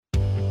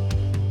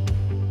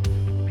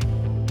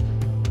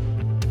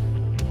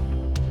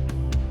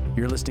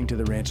You're listening to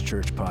the Ranch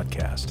Church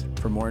podcast.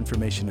 For more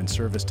information and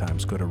service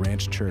times, go to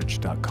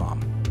ranchchurch.com.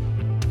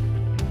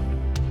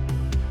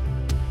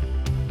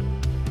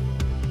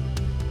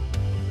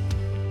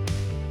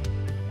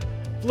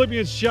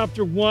 Philippians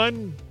chapter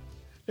 1.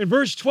 In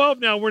verse 12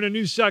 now, we're in a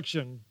new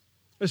section.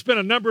 I spent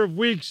a number of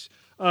weeks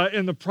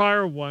in the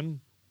prior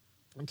one.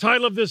 The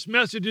title of this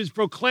message is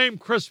Proclaim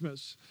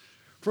Christmas.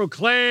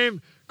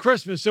 Proclaim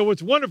Christmas. So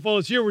what's wonderful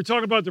is here we're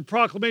talking about the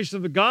proclamation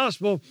of the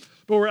gospel,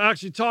 but we're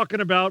actually talking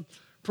about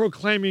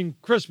proclaiming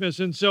Christmas.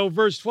 And so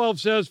verse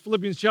 12 says,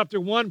 Philippians chapter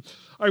 1,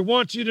 I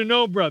want you to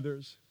know,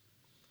 brothers,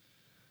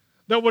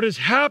 that what has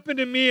happened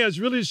to me has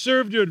really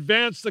served to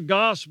advance the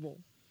gospel,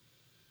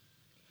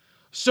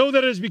 so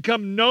that it has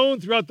become known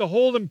throughout the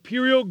whole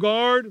imperial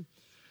guard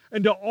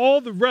and to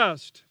all the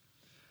rest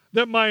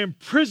that my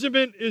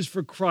imprisonment is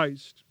for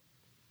Christ.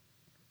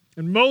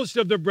 And most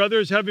of the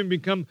brothers, having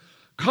become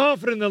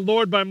confident in the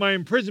Lord by my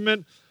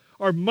imprisonment,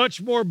 are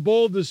much more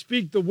bold to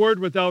speak the word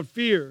without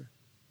fear.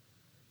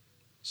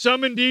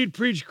 Some indeed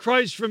preach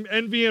Christ from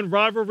envy and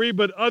rivalry,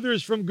 but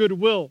others from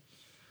goodwill.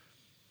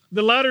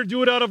 The latter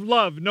do it out of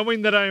love,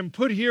 knowing that I am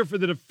put here for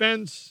the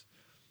defense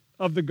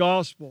of the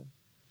gospel.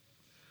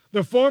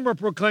 The former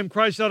proclaim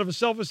Christ out of a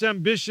selfish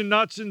ambition,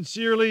 not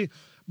sincerely,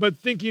 but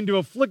thinking to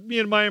afflict me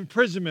in my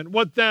imprisonment.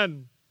 What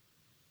then?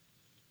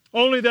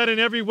 Only that in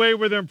every way,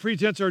 whether in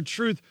pretense or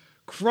truth,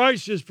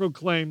 Christ is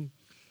proclaimed,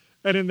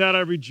 and in that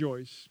I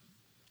rejoice.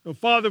 So,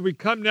 Father, we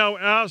come now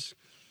ask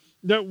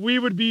that we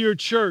would be your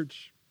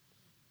church.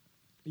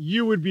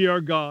 You would be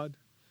our God.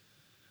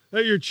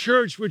 That your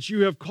church, which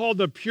you have called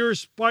a pure,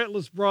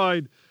 spiteless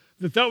bride,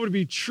 that would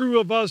be true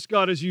of us,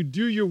 God, as you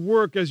do your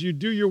work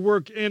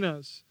in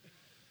us.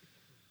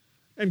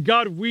 And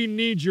God, we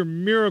need your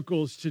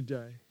miracles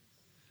today.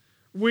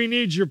 We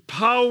need your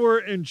power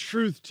and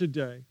truth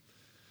today.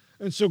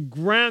 And so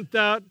grant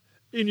that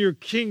in your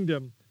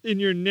kingdom, in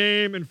your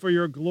name, and for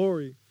your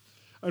glory.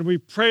 And we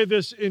pray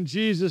this in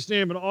Jesus'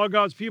 name. And all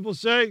God's people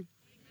say,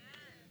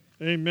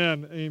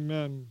 amen. Amen.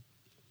 Amen.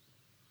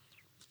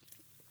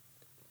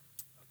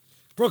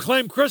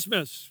 Proclaim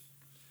Christmas.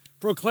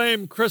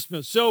 Proclaim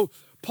Christmas. So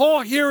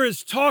Paul here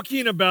is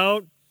talking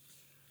about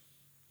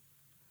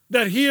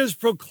that he is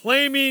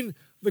proclaiming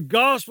the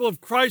gospel of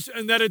Christ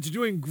and that it's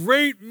doing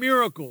great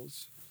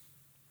miracles.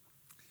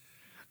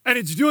 And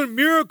it's doing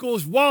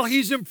miracles while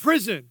he's in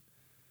prison.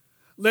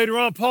 Later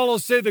on, Paul will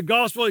say the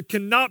gospel, it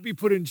cannot be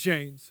put in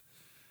chains.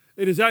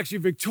 It is actually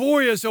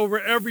victorious over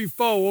every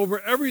foe, over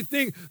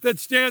everything that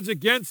stands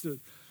against it.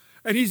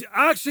 And he's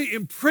actually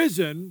in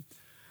prison,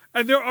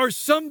 and there are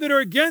some that are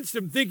against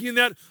him, thinking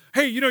that,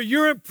 hey,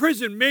 you're in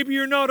prison. Maybe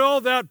you're not all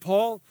that,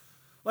 Paul.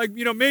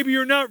 Maybe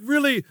you're not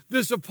really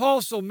this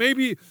apostle.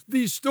 Maybe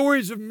these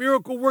stories of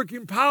miracle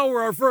working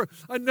power are for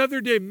another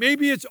day.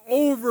 Maybe it's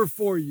over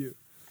for you.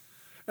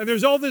 And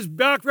there's all this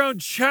background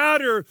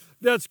chatter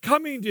that's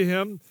coming to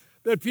him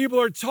that people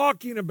are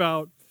talking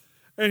about.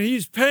 And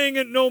he's paying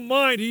it no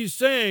mind. He's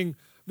saying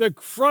that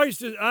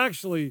Christ is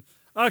actually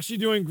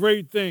doing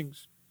great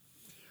things.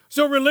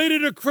 So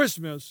related to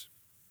Christmas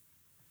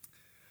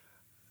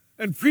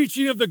and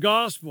preaching of the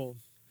gospel,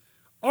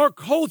 our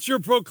culture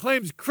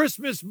proclaims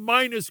Christmas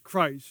minus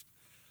Christ.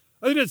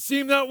 Doesn't it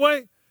seem that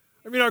way?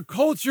 I mean, our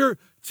culture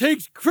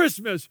takes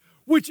Christmas,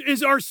 which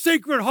is our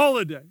sacred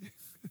holiday,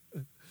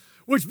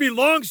 which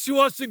belongs to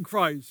us in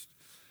Christ,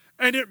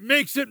 and it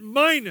makes it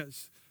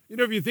minus.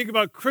 If you think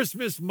about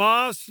Christmas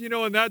Mass,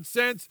 in that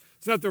sense,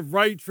 it's not the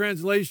right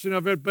translation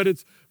of it, but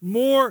it's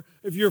more,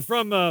 if you're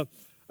from a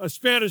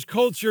Spanish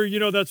culture,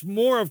 that's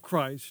more of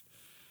Christ.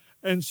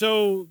 And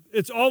so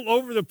it's all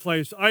over the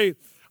place. I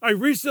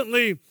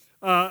recently,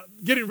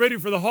 getting ready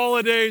for the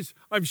holidays,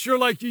 I'm sure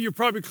like you're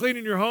probably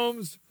cleaning your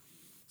homes.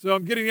 So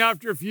I'm getting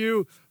after a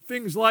few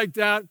things like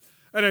that.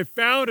 And I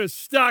found a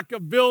stack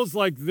of bills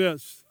like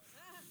this.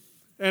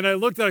 And I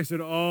looked at it, I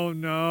said, oh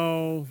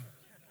no,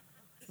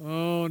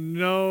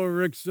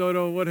 Rick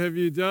Soto, what have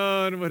you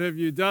done? What have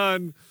you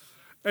done?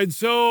 And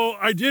so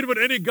I did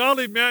what any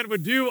godly man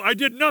would do. I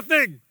did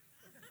nothing.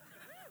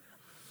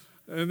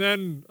 And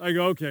then I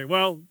go, okay,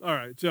 well, all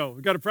right. So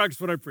we got to practice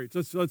what I preach.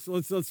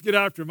 Let's get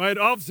after them.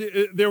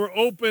 Obviously, they were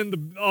open. The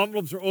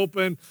envelopes were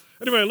open.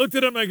 Anyway, I looked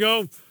at them. I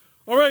go,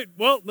 all right,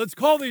 well, let's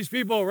call these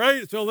people,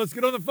 right? So let's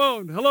get on the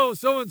phone. Hello,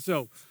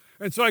 so-and-so.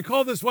 And so I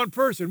called this one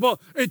person. Well,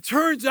 it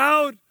turns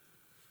out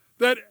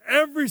that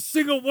every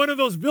single one of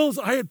those bills,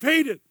 I had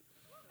paid it.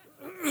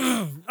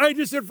 I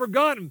just had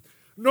forgotten.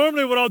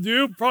 Normally what I'll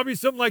do, probably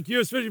something like you,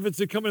 especially if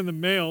it's coming in the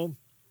mail,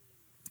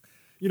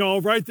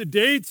 I'll write the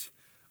date,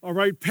 I'll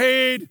write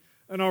paid,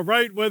 and I'll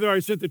write whether I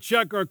sent the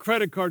check or a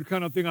credit card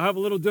kind of thing. I'll have a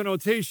little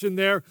denotation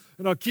there,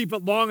 and I'll keep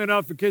it long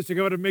enough in case I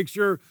got to make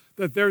sure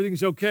that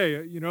everything's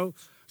okay,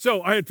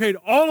 So I had paid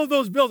all of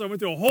those bills. I went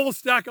through a whole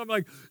stack. I'm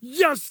like,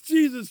 yes,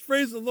 Jesus,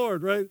 praise the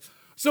Lord, right?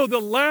 So the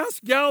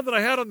last gal that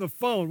I had on the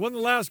phone, one of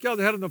the last gals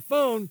I had on the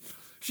phone,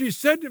 she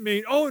said to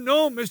me, oh,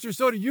 no, Mr.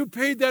 Soto, you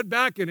paid that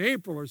back in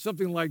April or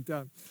something like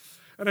that.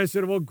 And I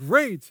said, well,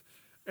 great.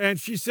 And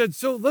she said,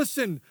 so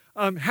listen,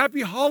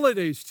 happy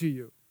holidays to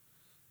you.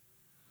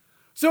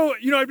 So,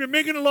 I've been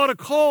making a lot of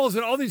calls,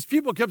 and all these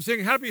people kept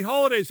saying, happy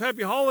holidays,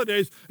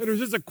 and it was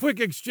just a quick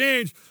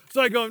exchange.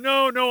 So I go,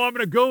 no, I'm going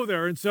to go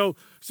there. And so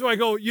I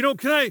go,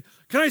 can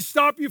I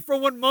stop you for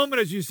one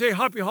moment as you say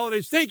happy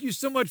holidays? Thank you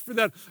so much for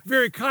that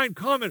very kind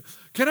comment.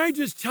 Can I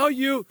tell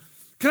you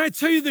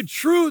the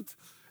truth?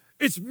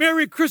 It's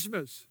Merry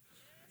Christmas.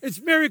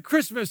 It's Merry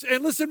Christmas.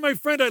 And listen, my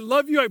friend, I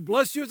love you. I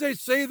bless you as I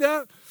say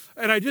that.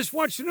 And I just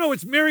want you to know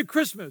it's Merry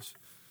Christmas.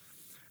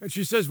 And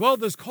she says, well,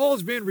 this call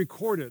is being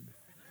recorded.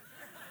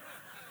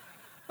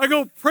 I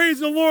go,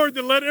 praise the Lord,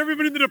 and let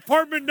everybody in the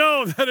department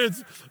know that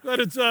it's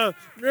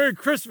Merry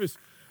Christmas.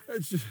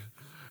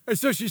 And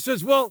so she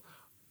says, well,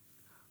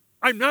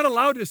 I'm not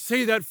allowed to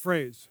say that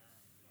phrase.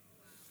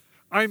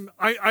 What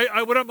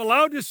I'm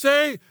allowed to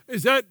say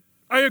is that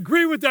I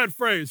agree with that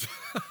phrase.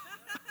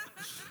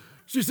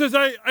 She says,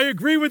 I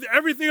agree with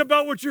everything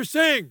about what you're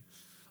saying.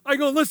 I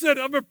go, listen,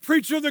 I'm a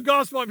preacher of the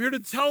gospel. I'm here to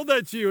tell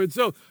that to you. And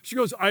so she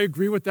goes, I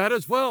agree with that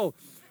as well.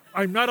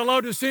 I'm not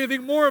allowed to say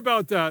anything more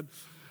about that.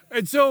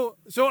 And so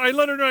I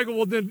let her know. I go,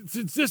 well, then,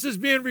 since this is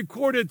being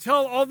recorded,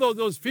 tell all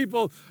those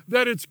people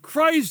that it's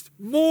Christ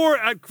more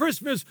at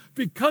Christmas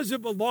because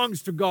it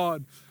belongs to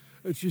God.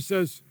 And she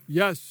says,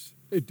 yes,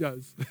 it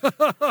does.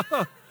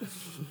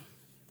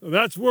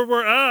 That's where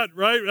we're at,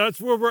 right?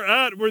 That's where we're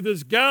at, where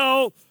this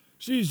gal,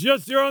 she's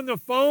just there on the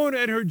phone,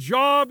 and her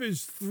job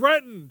is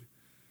threatened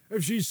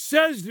if she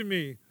says to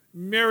me,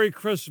 Merry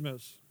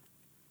Christmas.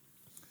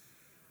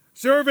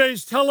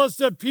 Surveys tell us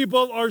that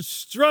people are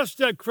stressed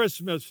at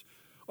Christmas.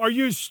 Are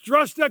you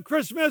stressed at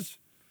Christmas?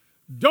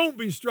 Don't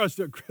be stressed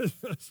at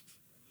Christmas.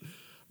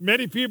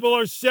 Many people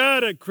are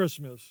sad at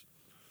Christmas.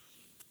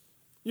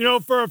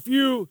 For a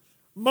few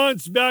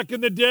months back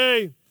in the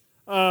day,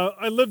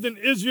 I lived in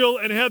Israel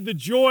and had the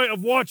joy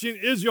of watching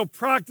Israel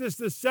practice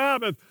the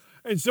Sabbath.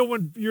 And so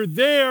when you're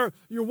there,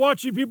 you're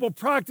watching people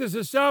practice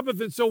the Sabbath.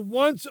 And so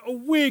once a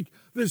week,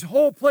 this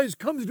whole place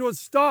comes to a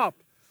stop.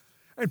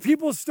 And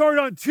people start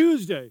on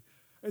Tuesday.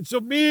 And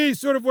so me,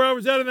 sort of where I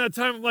was at in that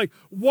time, I'm like,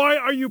 why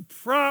are you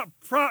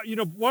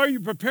why are you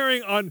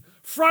preparing on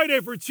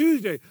Friday for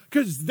Tuesday?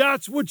 Because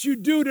that's what you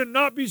do to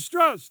not be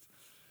stressed.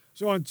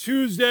 So on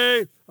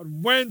Tuesday,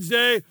 on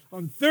Wednesday,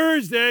 on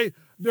Thursday,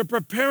 they're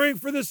preparing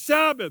for the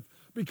Sabbath.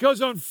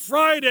 Because on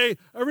Friday,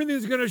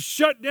 everything's going to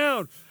shut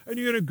down. And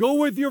you're going to go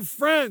with your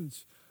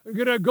friends. You're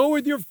going to go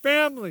with your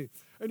family.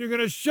 And you're going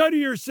to shut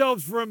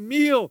yourselves for a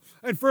meal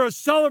and for a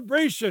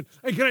celebration.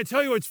 And can I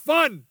tell you, it's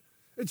fun.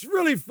 It's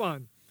really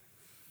fun.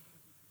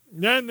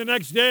 Then the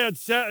next day, at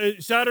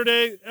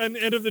Saturday, and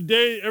the end of the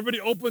day,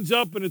 everybody opens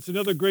up and it's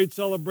another great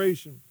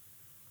celebration.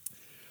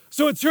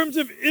 So in terms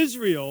of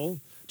Israel,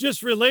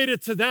 just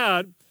related to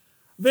that,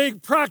 they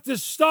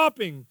practice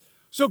stopping.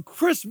 So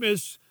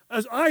Christmas,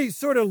 as I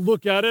sort of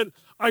look at it,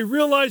 I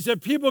realize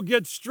that people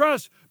get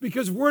stressed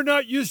because we're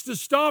not used to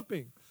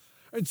stopping.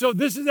 And so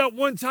this is that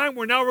one time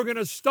where now we're going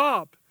to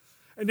stop.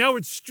 And now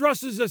it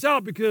stresses us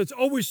out because it's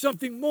always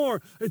something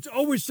more. It's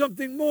always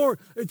something more.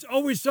 It's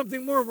always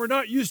something more. We're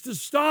not used to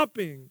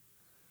stopping.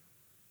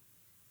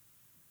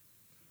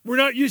 We're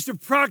not used to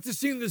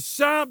practicing the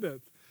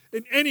Sabbath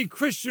in any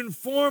Christian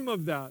form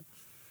of that.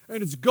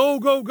 And it's go,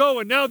 go, go.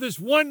 And now this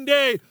one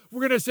day,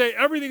 we're going to say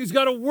everything's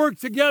got to work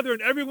together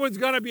and everyone's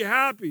got to be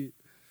happy.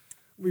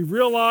 We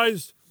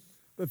realize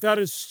that that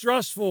is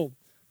stressful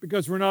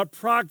because we're not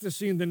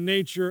practicing the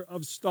nature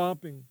of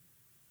stopping.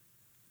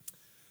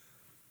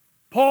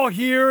 Paul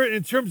here,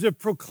 in terms of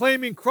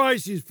proclaiming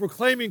Christ, he's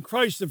proclaiming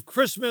Christ of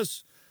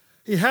Christmas.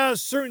 He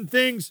has certain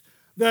things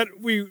that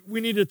we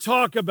need to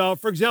talk about.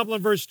 For example,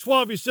 in verse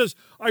 12, he says,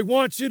 I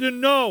want you to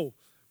know,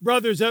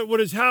 brothers, that what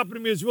has happened to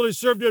me has really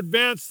served to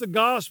advance the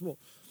gospel.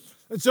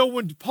 And so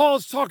when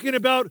Paul's talking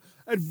about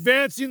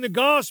advancing the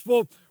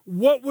gospel,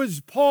 what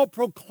was Paul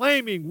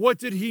proclaiming? What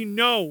did he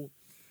know?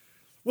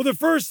 Well, the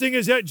first thing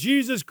is that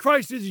Jesus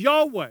Christ is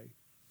Yahweh.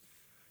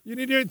 You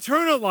need to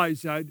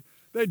internalize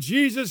that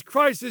Jesus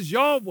Christ is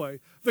Yahweh.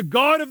 The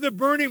God of the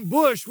burning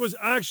bush was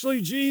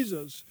actually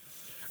Jesus.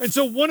 And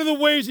so one of the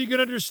ways you can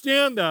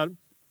understand that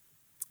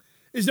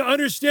is to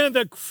understand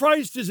that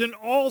Christ is in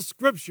all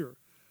Scripture.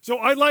 So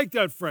I like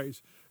that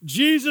phrase.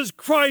 Jesus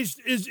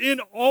Christ is in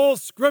all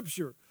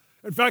Scripture.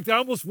 In fact, I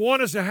almost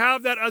want us to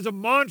have that as a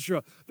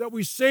mantra that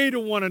we say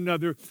to one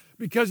another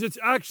because it's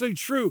actually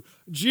true.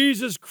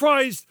 Jesus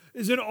Christ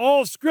is in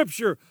all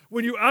Scripture.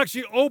 When you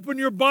actually open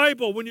your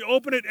Bible, when you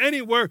open it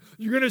anywhere,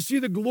 you're going to see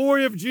the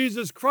glory of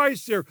Jesus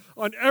Christ there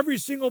on every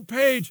single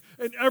page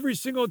and every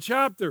single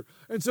chapter.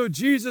 And so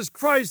Jesus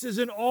Christ is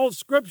in all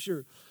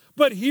Scripture.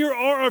 But here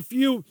are a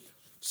few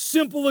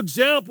simple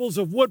examples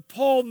of what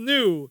Paul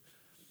knew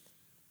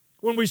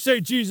when we say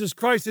Jesus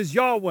Christ is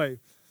Yahweh.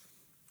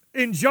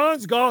 In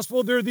John's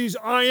gospel, there are these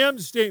I am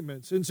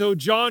statements. And so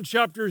John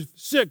chapter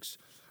 6,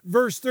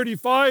 verse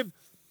 35,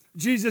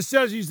 Jesus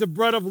says he's the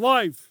bread of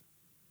life.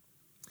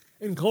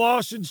 In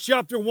Colossians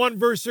chapter 1,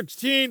 verse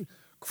 16,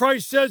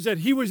 Christ says that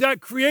he was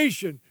at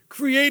creation,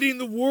 creating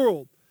the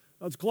world.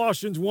 That's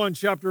Colossians 1,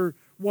 chapter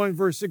 1,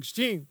 verse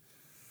 16.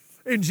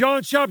 In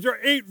John chapter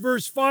 8,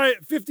 verse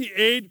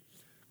 58,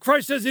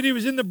 Christ says that he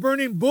was in the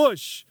burning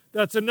bush.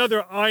 That's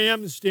another I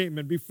am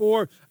statement.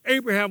 Before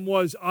Abraham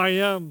was, I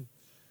am.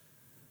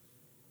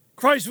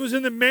 Christ was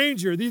in the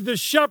manger. The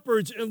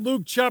shepherds in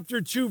Luke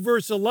chapter 2,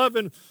 verse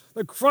 11,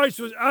 that Christ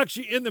was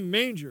actually in the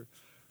manger.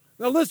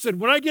 Now listen,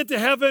 when I get to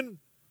heaven,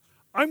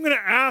 I'm going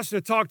to ask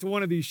to talk to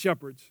one of these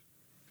shepherds.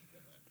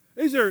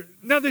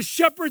 Now the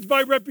shepherds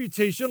by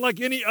reputation, like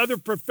any other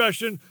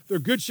profession, they're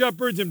good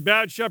shepherds and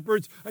bad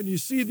shepherds, and you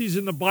see these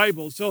in the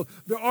Bible. So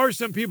there are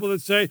some people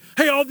that say,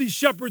 hey, all these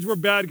shepherds were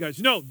bad guys.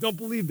 No, don't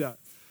believe that.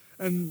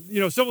 And,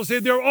 some will say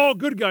they're all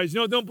good guys.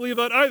 No, don't believe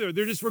that either.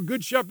 There just were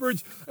good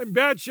shepherds and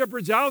bad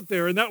shepherds out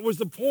there, and that was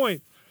the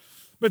point.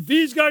 But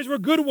these guys were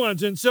good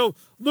ones. And so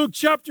Luke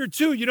chapter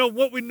 2,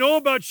 what we know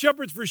about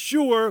shepherds for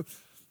sure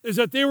is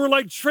that they were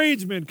like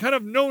tradesmen, kind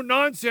of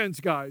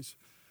no-nonsense guys.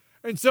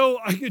 And so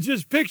I could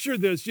just picture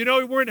this.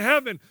 We're in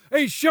heaven.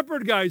 Hey,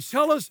 shepherd guys,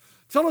 tell us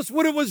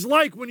what it was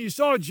like when you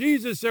saw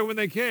Jesus there when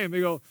they came.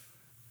 They go,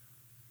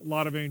 a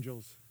lot of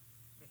angels.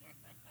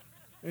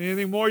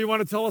 Anything more you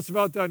want to tell us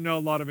about that? No, a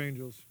lot of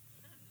angels.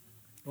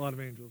 A lot of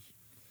angels.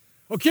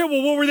 Okay,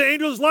 well, what were the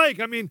angels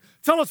like? I mean,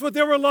 tell us what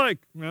they were like.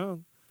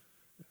 Well,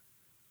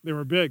 they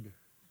were big.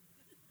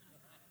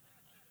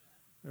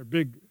 They're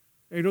big.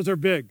 Angels are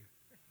big.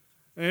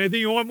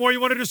 Anything more you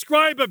want to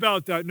describe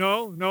about that?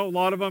 No, a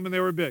lot of them, and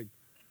they were big.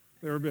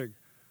 They were big.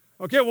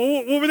 Okay,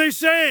 well, what were they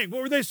saying?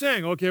 What were they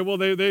saying? Okay, well,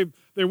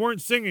 they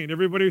weren't singing.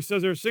 Everybody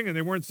says they're singing.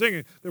 They weren't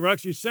singing. They were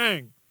actually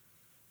saying,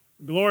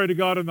 glory to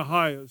God in the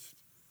highest.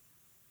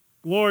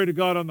 Glory to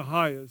God on the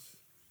highest.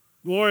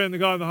 Glory to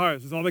God on the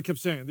highest. That's all they kept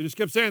saying. They just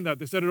kept saying that.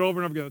 They said it over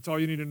and over again. That's all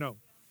you need to know.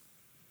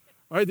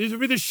 All right, these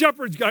would be the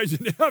shepherds guys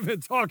in heaven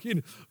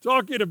talking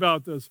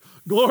about this.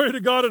 Glory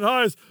to God in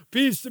highest,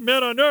 peace to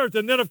men on earth.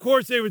 And then, of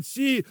course, they would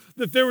see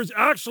that there was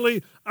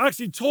actually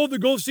told to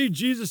go see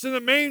Jesus in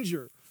the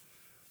manger.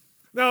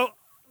 Now,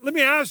 let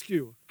me ask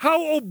you,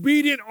 how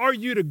obedient are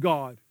you to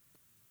God?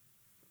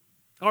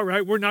 All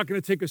right, we're not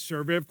going to take a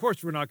survey. Of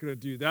course, we're not going to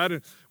do that.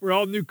 And we're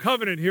all new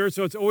covenant here,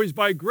 so it's always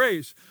by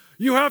grace.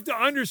 You have to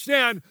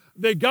understand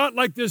they got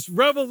like this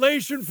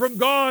revelation from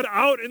God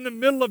out in the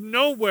middle of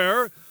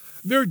nowhere.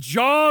 Their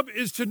job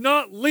is to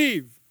not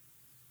leave.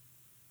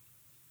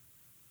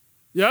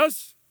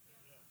 Yes?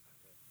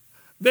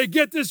 They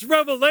get this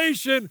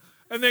revelation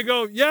and they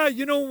go, yeah,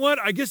 you know what?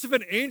 I guess if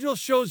an angel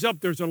shows up,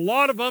 there's a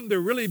lot of them,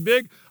 they're really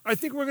big, I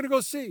think we're going to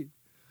go see.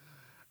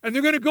 And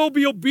they're going to go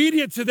be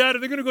obedient to that,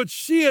 and they're going to go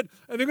see it,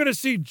 and they're going to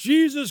see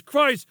Jesus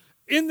Christ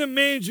in the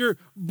manger,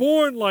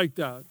 born like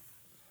that.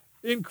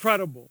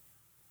 Incredible.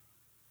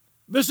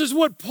 This is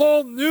what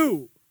Paul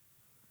knew.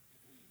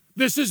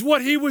 This is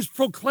what he was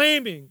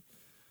proclaiming,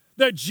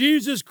 that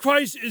Jesus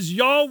Christ is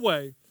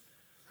Yahweh.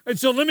 And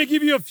so let me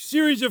give you a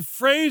series of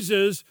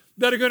phrases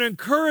that are going to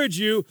encourage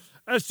you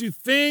as to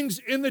things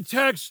in the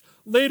text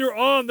later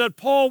on that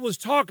Paul was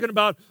talking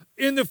about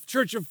in the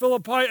church of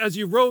Philippi as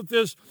he wrote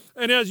this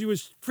and as he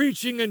was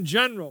preaching in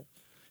general.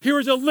 Here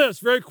is a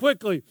list very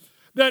quickly.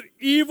 That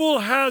evil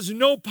has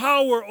no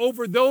power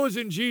over those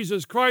in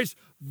Jesus Christ.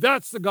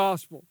 That's the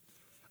gospel.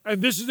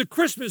 And this is the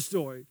Christmas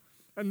story.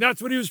 And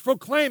that's what he was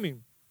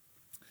proclaiming.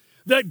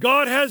 That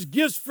God has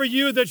gifts for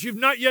you that you've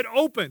not yet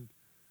opened.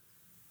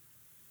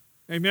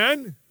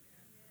 Amen?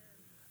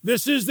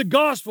 This is the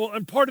gospel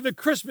and part of the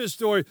Christmas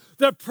story.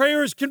 That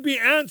prayers can be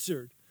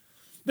answered.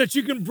 That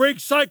you can break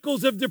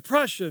cycles of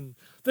depression.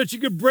 That you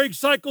can break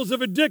cycles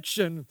of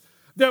addiction.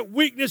 That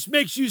weakness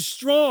makes you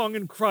strong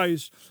in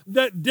Christ.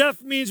 That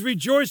death means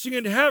rejoicing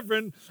in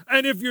heaven.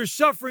 And if you're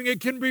suffering, it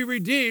can be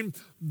redeemed.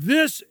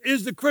 This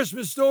is the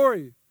Christmas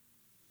story.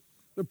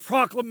 The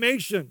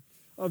proclamation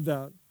of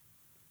that.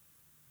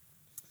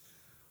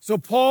 So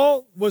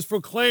Paul was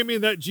proclaiming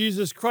that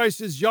Jesus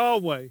Christ is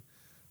Yahweh.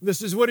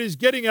 This is what he's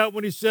getting at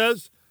when he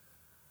says,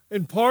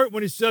 in part,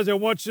 when he says, I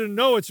want you to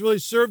know it's really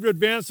served to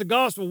advance the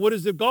gospel. What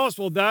is the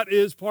gospel? That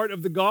is part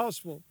of the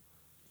gospel.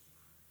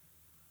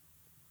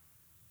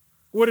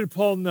 What did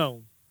Paul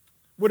know?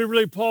 What did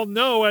really Paul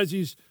know, as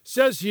he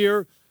says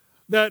here,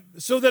 that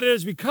so that it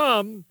has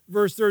become,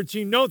 verse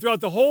 13, known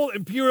throughout the whole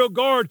imperial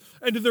guard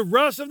and to the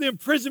rest of the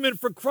imprisonment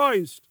for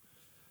Christ.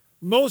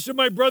 Most of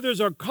my brothers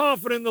are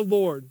confident in the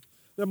Lord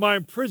that my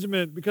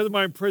imprisonment, because of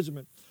my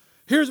imprisonment.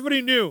 Here's what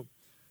he knew.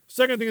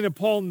 Second thing that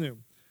Paul knew.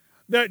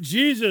 That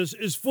Jesus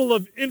is full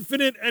of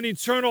infinite and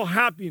eternal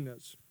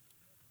happiness.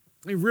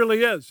 He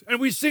really is. And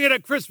we sing it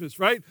at Christmas,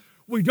 right?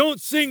 We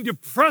don't sing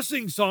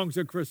depressing songs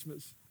at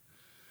Christmas.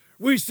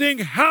 We sing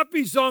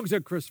happy songs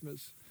at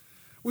Christmas.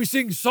 We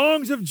sing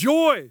songs of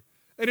joy,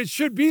 and it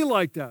should be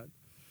like that.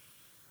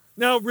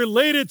 Now,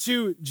 related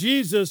to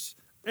Jesus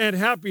and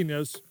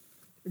happiness,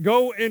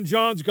 go in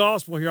John's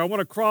gospel here. I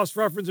want to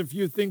cross-reference a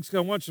few things because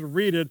I want you to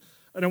read it,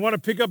 and I want to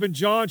pick up in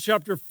John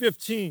chapter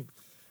 15,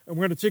 and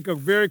we're going to take a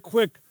very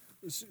quick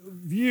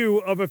view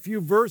of a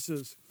few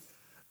verses.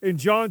 In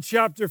John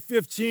chapter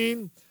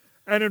 15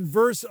 and in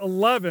verse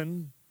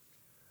 11,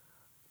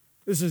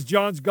 this is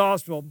John's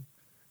gospel.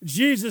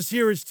 Jesus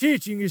here is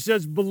teaching. He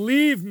says,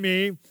 believe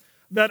me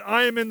that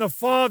I am in the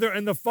Father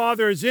and the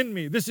Father is in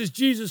me. This is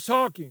Jesus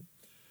talking.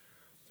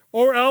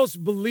 Or else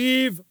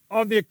believe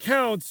on the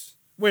accounts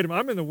Wait a minute,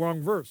 I'm in the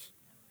wrong verse.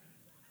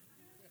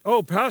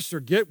 Oh, Pastor,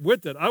 get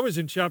with it. I was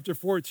in chapter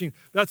 14.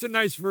 That's a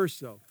nice verse,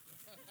 though.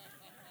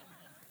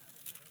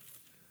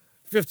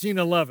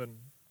 15:11.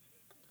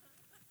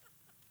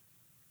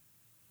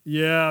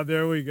 Yeah,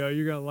 there we go.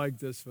 You're going to like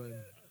this one.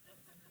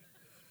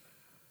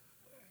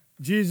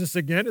 Jesus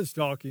again is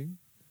talking.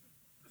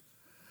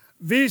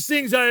 These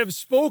things I have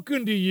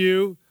spoken to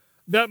you,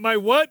 that my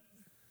what?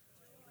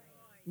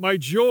 My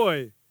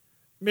joy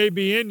may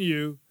be in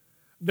you,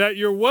 that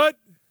your what?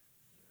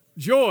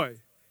 Joy.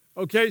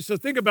 Okay, so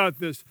think about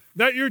this.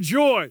 That your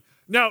joy.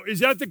 Now, is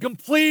that the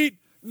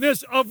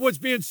completeness of what's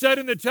being said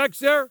in the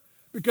text there?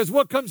 Because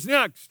what comes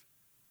next?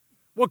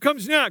 What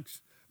comes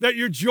next? That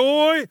your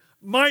joy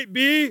might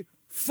be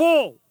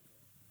full.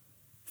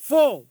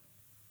 Full.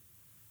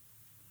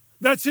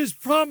 That's his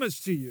promise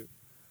to you.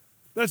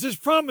 That's his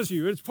promise to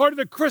you. It's part of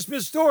the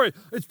Christmas story.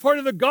 It's part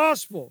of the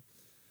gospel.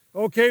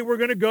 Okay, we're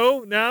going to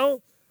go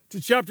now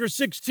to chapter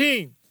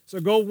 16. So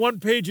go one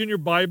page in your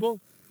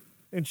Bible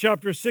in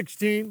chapter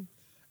 16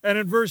 and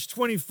in verse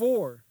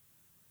 24.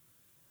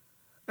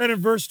 And in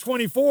verse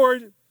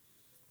 24,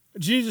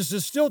 Jesus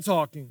is still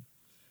talking.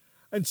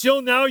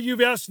 Until now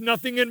you've asked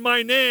nothing in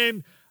my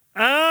name.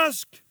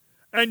 Ask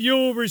and you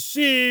will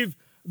receive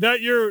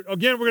that you're,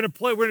 again, we're going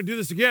to do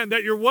this again,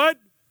 that you're what?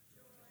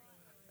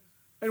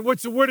 And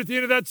what's the word at the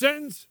end of that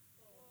sentence?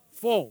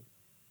 Full.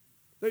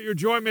 That your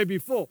joy may be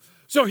full.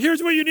 So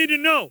here's what you need to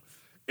know.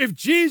 If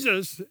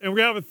Jesus, and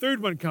we have a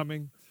third one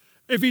coming,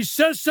 if he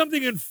says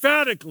something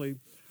emphatically,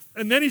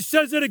 and then he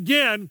says it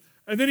again,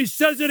 and then he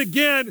says it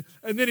again,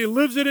 and then he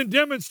lives it and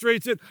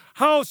demonstrates it,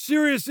 how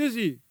serious is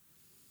he?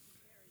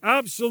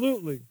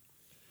 Absolutely.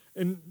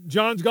 In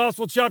John's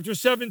Gospel, chapter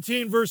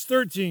 17, verse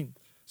 13.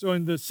 So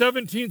in the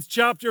 17th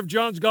chapter of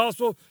John's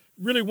Gospel,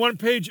 really one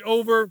page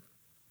over,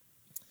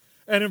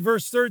 and in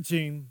verse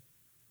 13,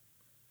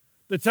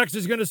 the text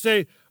is going to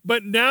say,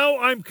 but now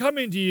I'm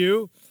coming to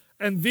you,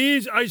 and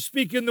these I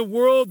speak in the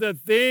world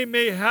that they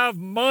may have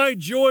my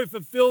joy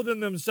fulfilled in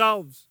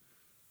themselves.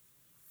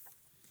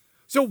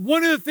 So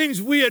one of the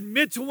things we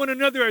admit to one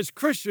another as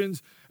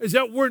Christians is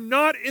that we're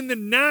not in the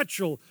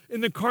natural, in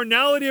the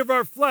carnality of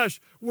our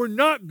flesh. We're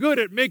not good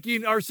at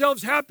making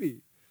ourselves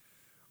happy.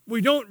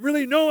 We don't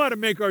really know how to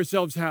make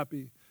ourselves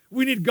happy.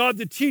 We need God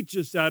to teach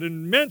us that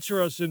and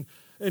mentor us and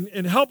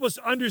help us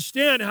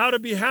understand how to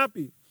be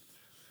happy.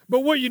 But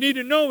what you need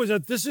to know is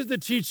that this is the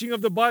teaching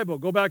of the Bible.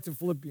 Go back to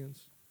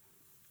Philippians.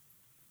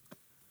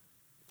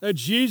 That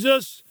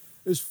Jesus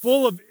is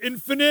full of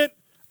infinite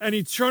and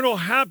eternal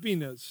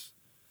happiness.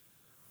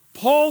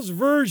 Paul's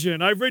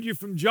version, I've read you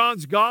from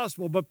John's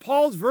Gospel, but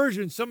Paul's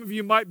version, some of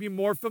you might be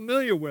more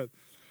familiar with.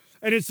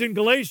 And it's in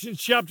Galatians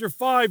chapter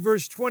 5,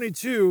 verse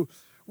 22,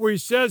 where he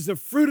says the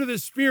fruit of the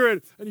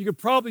Spirit, and you could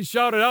probably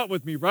shout it out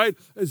with me, right?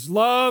 Is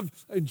love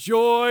and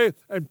joy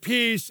and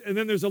peace, and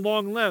then there's a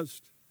long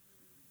list.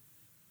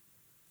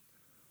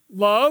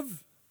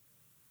 Love,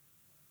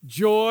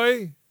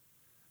 joy,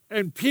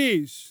 and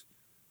peace.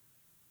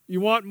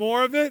 You want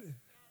more of it?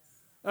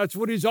 That's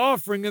what he's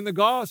offering in the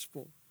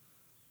gospel.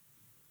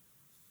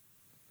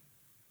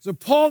 So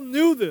Paul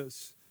knew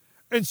this.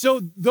 And so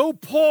though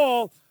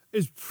Paul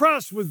is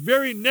pressed with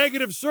very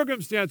negative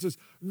circumstances,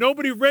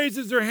 nobody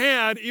raises their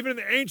hand, even in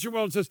the ancient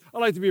world, and says,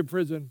 I'd like to be in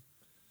prison.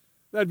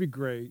 That'd be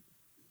great.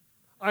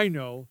 I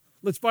know.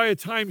 Let's buy a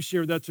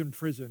timeshare that's in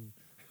prison.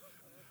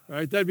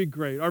 Right? That'd be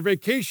great. Our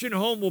vacation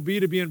home will be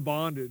to be in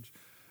bondage.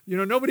 You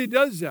know, nobody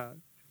does that.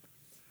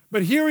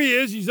 But here he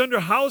is. He's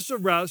under house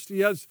arrest.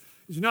 He's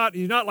not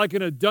like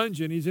in a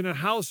dungeon. He's in a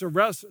house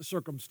arrest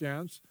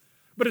circumstance.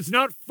 But it's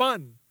not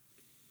fun.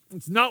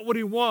 It's not what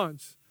he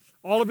wants.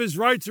 All of his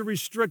rights are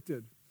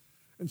restricted.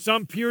 In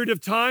some period of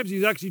times,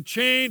 he's actually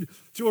chained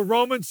to a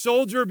Roman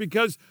soldier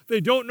because they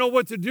don't know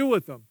what to do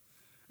with him.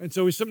 And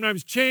so he's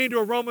sometimes chained to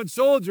a Roman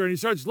soldier, and he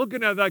starts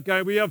looking at that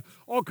guy. We have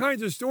all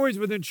kinds of stories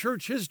within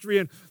church history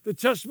and the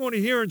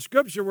testimony here in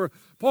Scripture where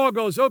Paul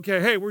goes, okay,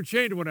 hey, we're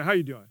chained to one. How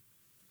you doing?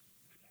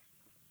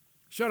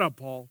 Shut up,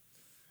 Paul.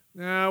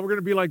 Nah, we're going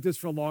to be like this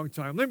for a long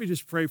time. Let me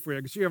just pray for you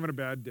because you're having a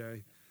bad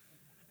day.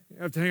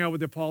 You have to hang out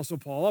with the Apostle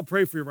Paul. I'll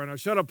pray for you right now.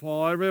 Shut up,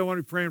 Paul. I really want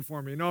you praying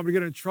for me. No, I'm going to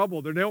get in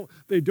trouble.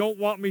 They don't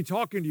want me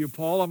talking to you,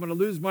 Paul. I'm going to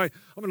lose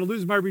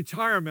my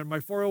retirement, my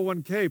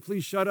 401k.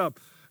 Please shut up.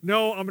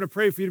 No, I'm going to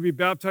pray for you to be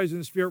baptized in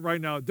the Spirit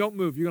right now. Don't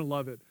move. You're going to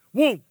love it.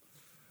 Whoom!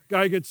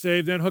 Guy gets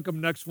saved. Then hook him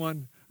next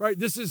one. Right?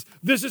 This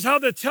is how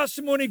the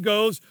testimony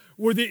goes,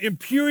 where the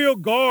Imperial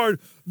Guard,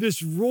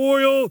 this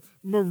Royal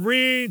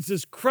Marines,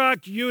 this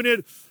crack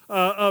unit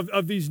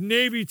of these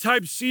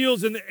Navy-type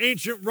SEALs in the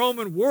ancient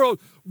Roman world,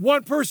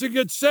 one person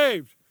gets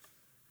saved.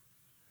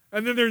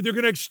 And then they're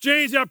going to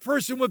exchange that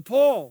person with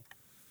Paul.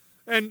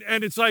 And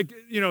it's like,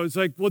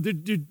 well,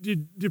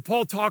 did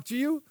Paul talk to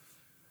you?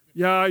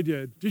 Yeah, I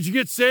did. Did you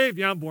get saved?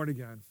 Yeah, I'm born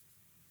again.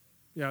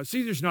 Yeah,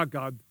 Caesar's not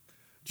God.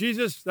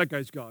 Jesus, that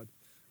guy's God.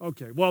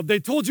 Okay, well, they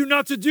told you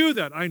not to do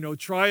that. I know,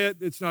 try it.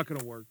 It's not going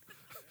to work.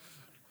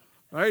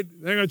 Right?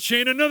 They're going to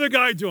chain another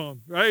guy to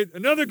him, right?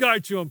 Another guy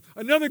to him,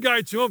 another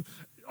guy to him.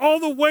 all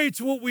the way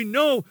to what we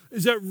know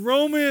is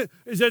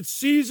that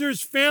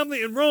Caesar's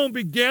family in Rome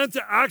began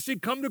to actually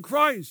come to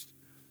Christ.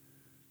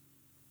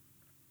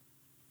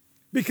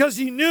 Because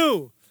he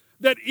knew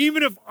that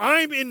even if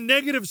I'm in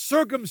negative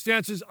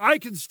circumstances, I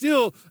can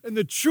still, in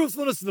the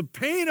truthfulness of the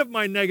pain of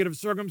my negative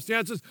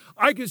circumstances,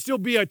 I can still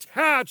be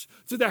attached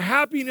to the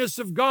happiness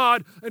of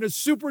God in a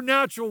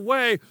supernatural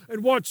way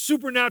and watch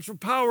supernatural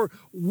power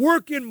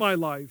work in my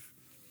life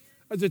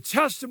as a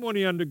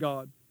testimony unto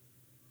God.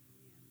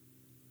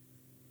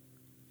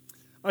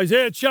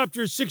 Isaiah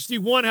chapter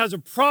 61 has a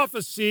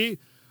prophecy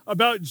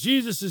about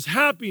Jesus'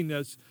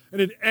 happiness, and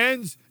it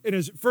ends in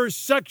his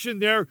first section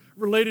there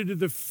related to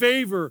the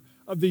favor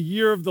of the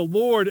year of the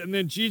Lord, and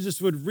then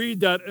Jesus would read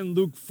that in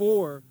Luke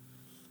 4.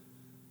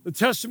 The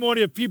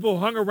testimony of people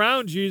who hung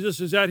around Jesus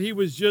is that he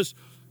was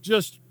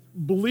just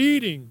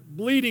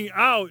bleeding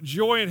out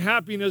joy and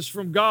happiness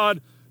from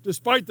God,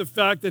 despite the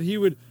fact that he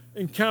would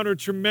encounter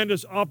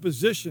tremendous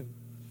opposition.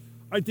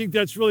 I think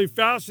that's really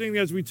fascinating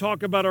as we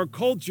talk about our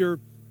culture.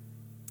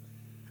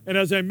 And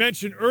as I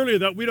mentioned earlier,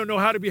 that we don't know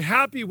how to be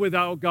happy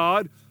without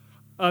God.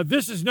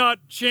 This has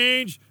not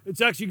changed. It's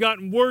actually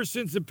gotten worse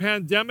since the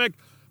pandemic.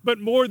 But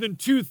more than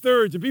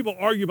 2/3, and people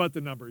argue about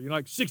the number,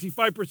 like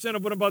 65%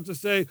 of what I'm about to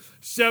say,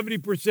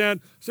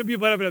 70%. Some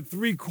people have it at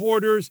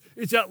 3/4.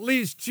 It's at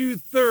least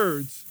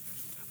 2/3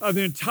 of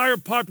the entire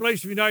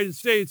population of the United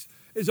States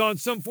is on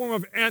some form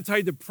of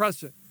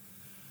antidepressant.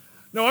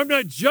 Now, I'm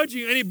not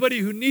judging anybody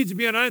who needs to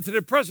be on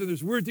antidepressant.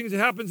 There's weird things that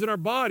happens in our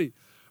body.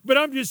 But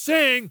I'm just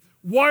saying,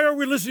 why are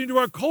we listening to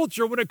our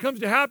culture when it comes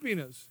to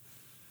happiness?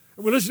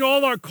 And we listen to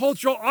all our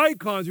cultural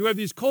icons. We have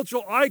these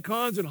cultural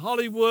icons in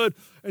Hollywood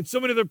and so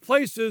many other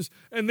places,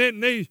 and then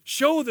they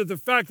show that the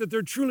fact that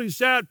they're truly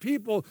sad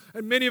people,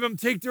 and many of them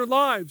take their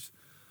lives.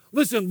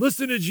 Listen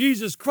to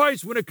Jesus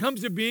Christ when it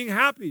comes to being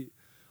happy.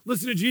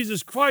 Listen to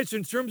Jesus Christ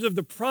in terms of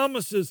the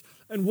promises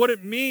and what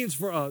it means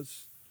for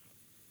us.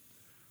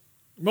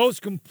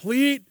 Most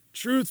complete,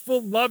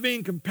 truthful,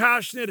 loving,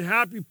 compassionate,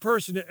 happy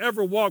person to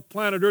ever walk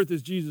planet Earth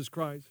is Jesus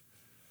Christ.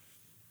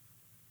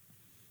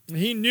 And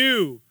he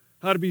knew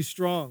how to be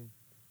strong.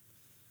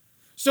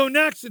 So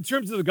next, in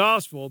terms of the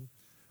gospel,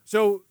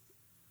 so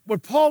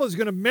what Paul is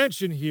going to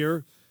mention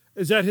here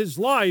is that his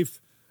life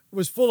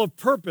was full of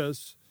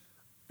purpose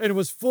and it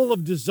was full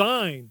of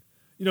design.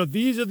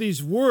 These are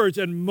these words,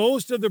 and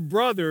most of the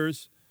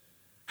brothers,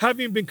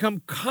 having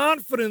become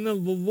confident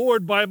in the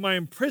Lord by my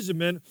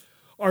imprisonment,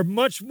 are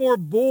much more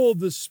bold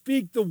to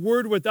speak the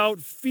word without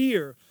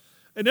fear.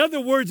 In other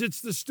words,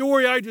 it's the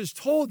story I just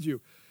told you.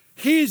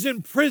 He's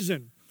in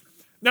prison.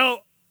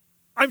 Now,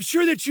 I'm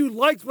sure that you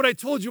liked what I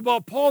told you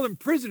about Paul in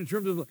prison in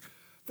terms of,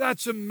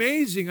 that's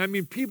amazing. I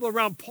mean, people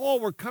around Paul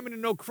were coming to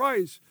know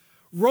Christ.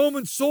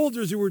 Roman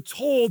soldiers who were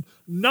told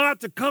not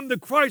to come to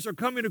Christ are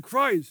coming to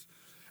Christ.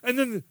 And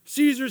then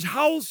Caesar's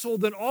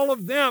household and all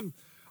of them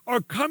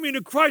are coming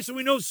to Christ. And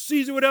we know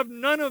Caesar would have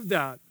none of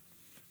that.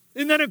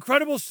 Isn't that an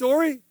incredible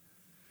story?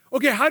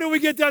 Okay, how do we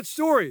get that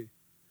story?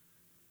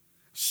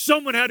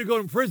 Someone had to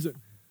go to prison.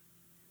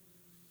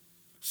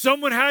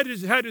 Someone had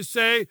to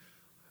say,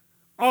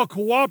 I'll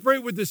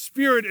cooperate with the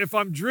Spirit if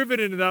I'm driven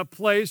into that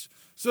place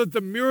so that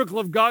the miracle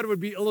of God would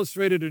be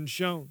illustrated and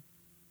shown.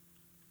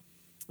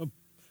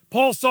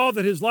 Paul saw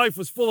that his life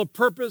was full of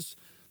purpose,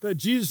 that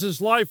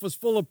Jesus' life was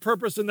full of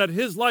purpose, and that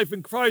his life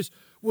in Christ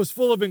was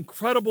full of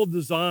incredible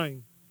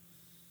design.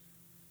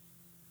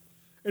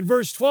 In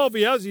verse 12,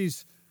 he has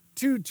these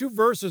two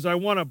verses I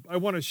want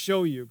to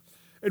show you.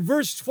 In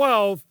verse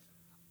 12,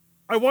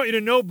 I want you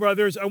to know,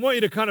 brothers, I want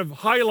you to kind of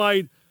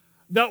highlight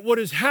that what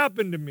has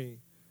happened to me.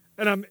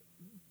 And I'm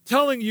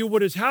telling you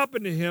what has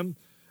happened to him,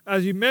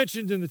 as he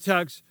mentioned in the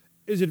text,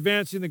 is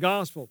advancing the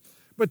gospel.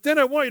 But then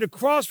I want you to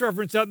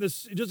cross-reference that in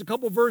this, just a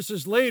couple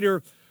verses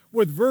later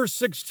with verse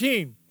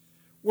 16,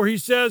 where he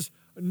says,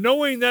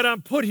 knowing that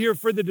I'm put here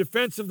for the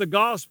defense of the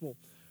gospel.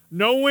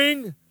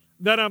 Knowing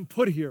that I'm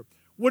put here.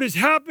 What has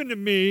happened to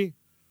me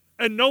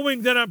and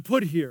knowing that I'm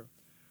put here.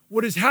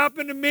 What has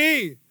happened to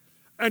me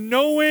and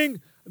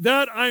knowing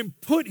that I'm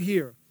put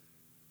here.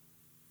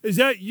 Is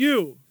that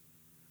you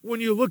when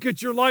you look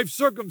at your life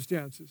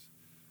circumstances?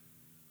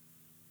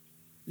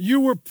 You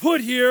were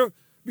put here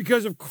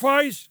because of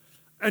Christ,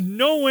 and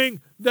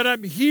knowing that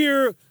I'm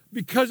here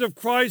because of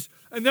Christ,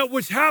 and that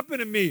what's happened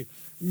to me,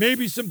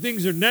 maybe some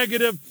things are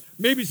negative,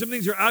 maybe some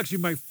things are actually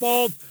my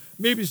fault,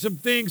 maybe some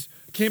things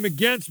came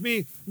against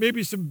me,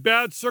 maybe some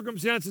bad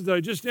circumstances that I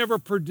just never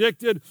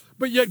predicted,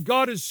 but yet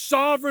God is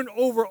sovereign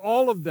over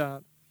all of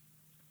that.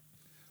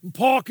 And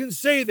Paul can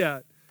say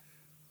that.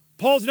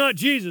 Paul's not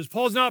Jesus.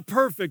 Paul's not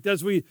perfect,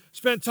 as we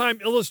spent time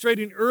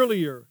illustrating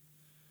earlier.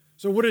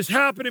 So what has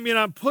happened to me, and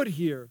I'm put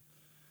here.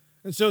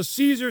 And so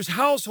Caesar's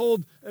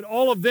household and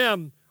all of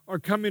them are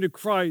coming to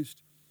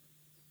Christ.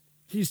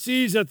 He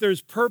sees that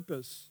there's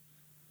purpose.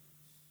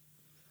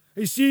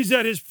 He sees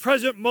that his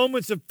present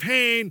moments of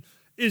pain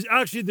is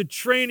actually the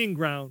training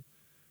ground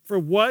for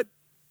what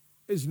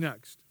is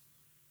next.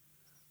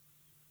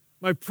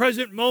 My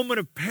present moment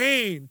of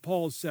pain,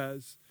 Paul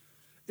says,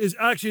 is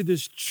actually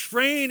this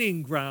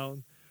training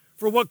ground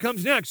for what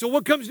comes next. So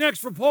what comes next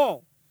for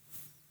Paul?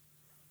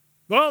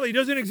 Well, he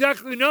doesn't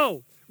exactly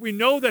know. We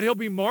know that he'll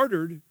be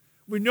martyred.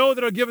 We know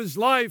that he'll give his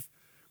life.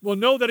 We'll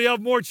know that he'll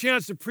have more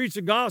chance to preach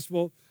the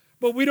gospel,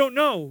 but we don't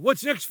know.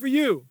 What's next for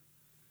you?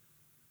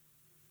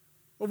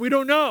 Well, we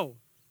don't know.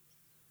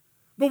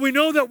 But we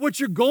know that what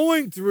you're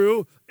going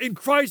through in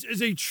Christ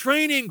is a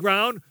training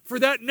ground for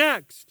that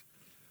next.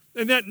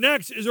 And that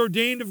next is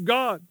ordained of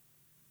God.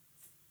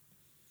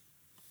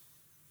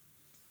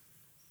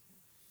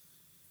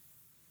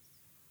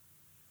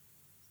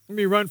 Let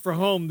me run for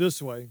home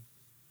this way.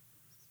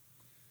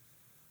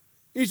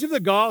 Each of the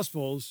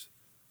Gospels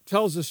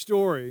tells a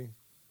story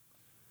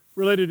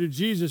related to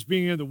Jesus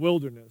being in the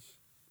wilderness.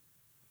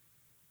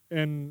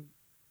 And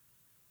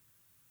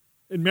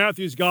in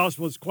Matthew's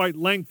Gospel, it's quite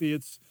lengthy.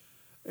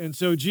 And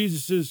so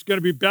Jesus is going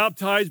to be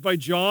baptized by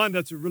John.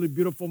 That's a really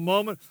beautiful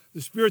moment. The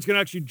Spirit's going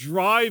to actually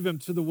drive him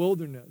to the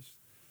wilderness.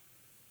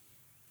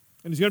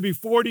 And it's going to be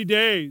 40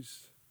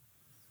 days,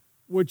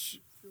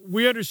 which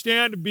we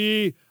understand to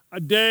be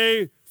a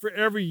day for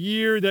every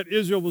year that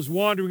Israel was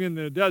wandering in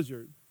the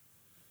desert.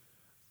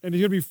 And it's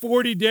going to be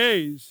 40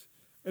 days,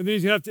 and then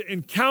he's going to have to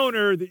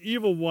encounter the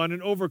evil one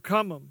and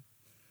overcome him.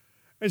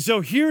 And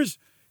so here's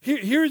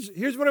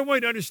what I want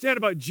you to understand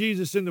about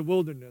Jesus in the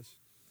wilderness.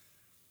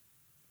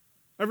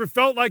 Ever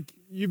felt like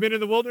you've been in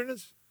the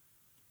wilderness?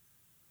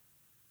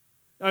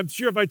 I'm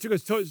sure if I took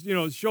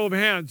a show of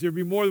hands, there'd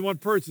be more than one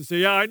person say,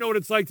 yeah, I know what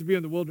it's like to be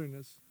in the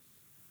wilderness.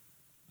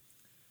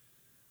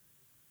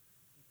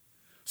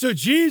 So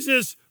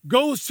Jesus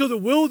goes to the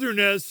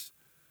wilderness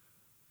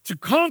to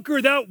conquer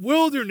that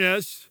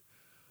wilderness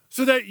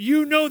so that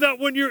you know that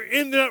when you're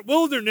in that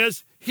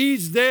wilderness,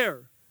 he's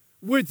there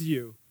with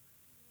you,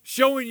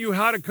 showing you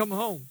how to come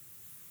home.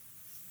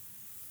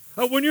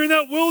 When you're in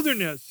that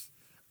wilderness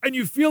and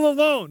you feel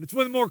alone, it's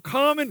one of the more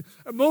common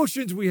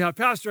emotions we have.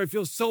 Pastor, I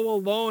feel so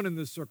alone in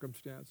this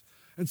circumstance.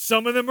 And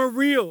some of them are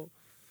real.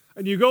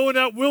 And you go in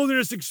that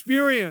wilderness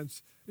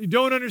experience. You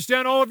don't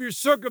understand all of your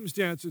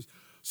circumstances.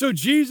 So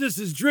Jesus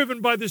is driven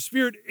by the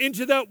Spirit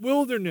into that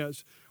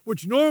wilderness,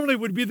 which normally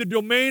would be the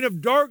domain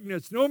of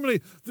darkness,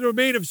 normally the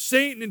domain of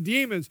Satan and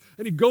demons.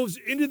 And he goes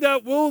into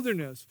that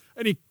wilderness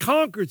and he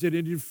conquers it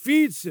and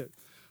defeats it.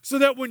 So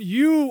that when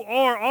you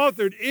are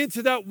authored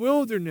into that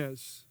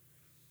wilderness,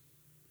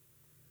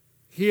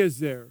 he is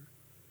there.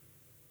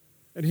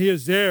 And he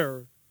is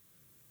there.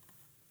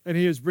 And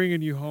he is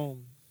bringing you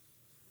home.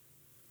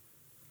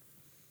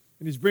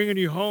 And he's bringing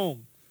you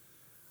home.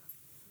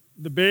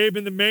 The babe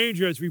in the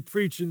manger, as we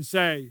preach and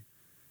say,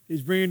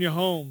 he's bringing you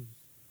home.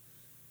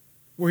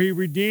 Where he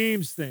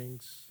redeems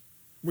things.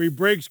 Where he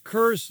breaks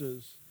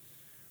curses.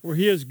 Where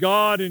he is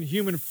God in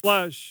human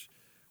flesh.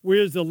 Where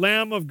he is the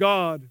Lamb of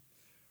God.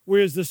 Where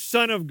he is the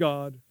Son of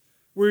God.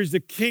 Where he is the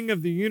King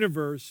of the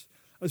universe.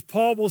 As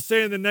Paul will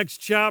say in the next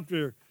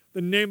chapter,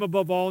 the name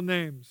above all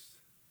names.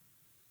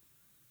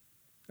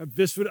 That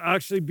this would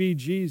actually be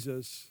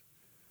Jesus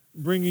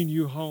bringing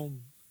you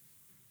home.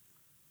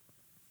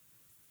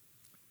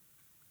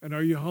 And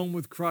are you home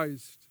with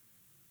Christ?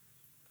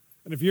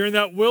 And if you're in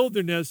that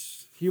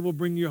wilderness, he will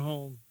bring you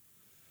home.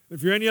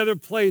 If you're any other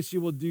place, he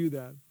will do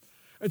that.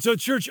 And so,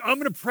 church, I'm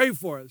going to pray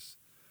for us.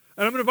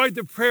 And I'm going to invite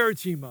the prayer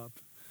team up.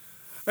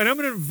 And I'm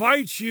going to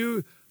invite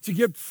you to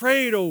get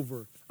prayed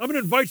over. I'm going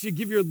to invite you to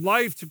give your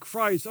life to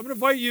Christ. I'm going to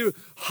invite you to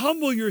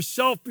humble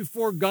yourself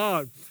before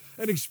God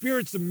and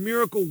experience the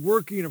miracle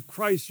working of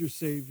Christ, your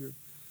Savior.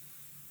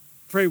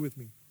 Pray with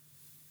me.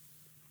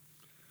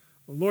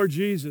 Well, Lord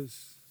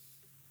Jesus,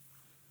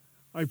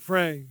 I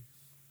pray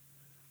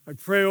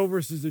over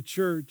us as a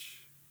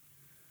church.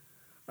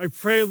 I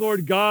pray,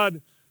 Lord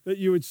God, that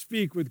you would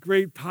speak with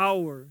great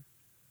power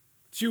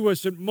to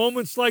us at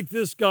moments like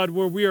this, God,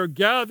 where we are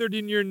gathered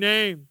in your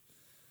name.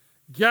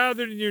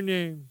 Gathered in your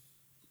name.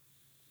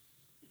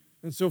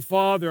 And so,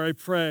 Father, I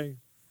pray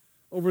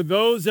over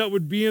those that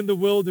would be in the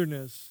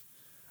wilderness.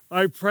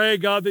 I pray,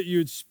 God, that you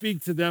would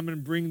speak to them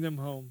and bring them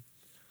home.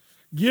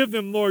 Give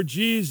them, Lord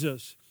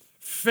Jesus,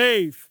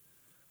 faith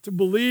to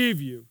believe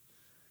you.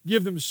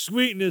 Give them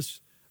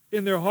sweetness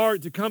in their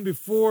heart to come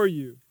before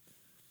you.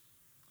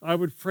 I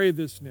would pray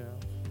this now.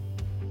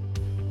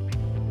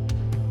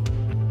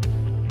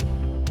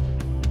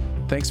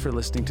 Thanks for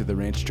listening to the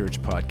Ranch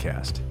Church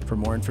podcast. For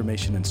more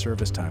information and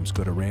service times,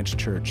 go to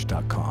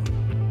ranchchurch.com.